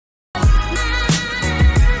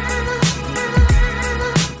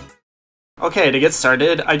Okay, to get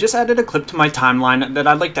started, I just added a clip to my timeline that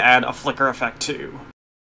I'd like to add a flicker effect to.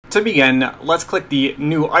 To begin, let's click the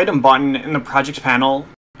New Item button in the Project panel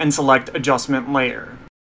and select Adjustment Layer.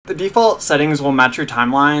 The default settings will match your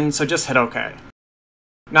timeline, so just hit OK.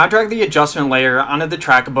 Now drag the adjustment layer onto the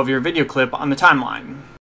track above your video clip on the timeline.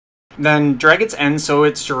 Then drag its end so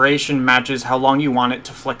its duration matches how long you want it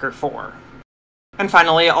to flicker for. And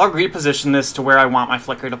finally, I'll reposition this to where I want my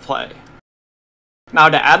flicker to play. Now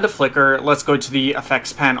to add the flicker, let's go to the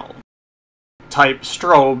Effects panel. Type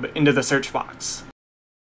Strobe into the search box.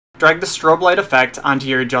 Drag the strobe light effect onto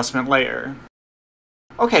your adjustment layer.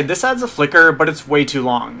 Okay, this adds a flicker, but it's way too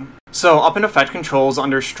long. So up in Effect Controls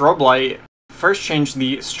under Strobe Light, first change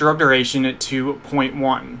the strobe duration to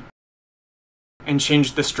 0.1. And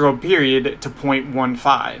change the strobe period to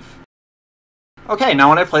 0.15. Okay, now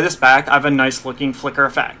when I play this back, I have a nice looking flicker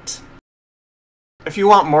effect. If you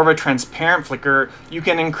want more of a transparent flicker, you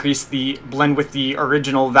can increase the blend with the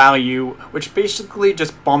original value, which basically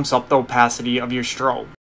just bumps up the opacity of your strobe.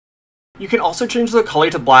 You can also change the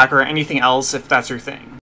color to black or anything else if that's your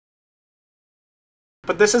thing.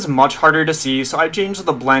 But this is much harder to see, so I've changed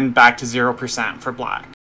the blend back to 0% for black.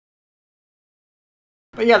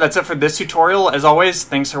 But yeah, that's it for this tutorial. As always,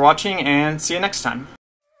 thanks for watching and see you next time.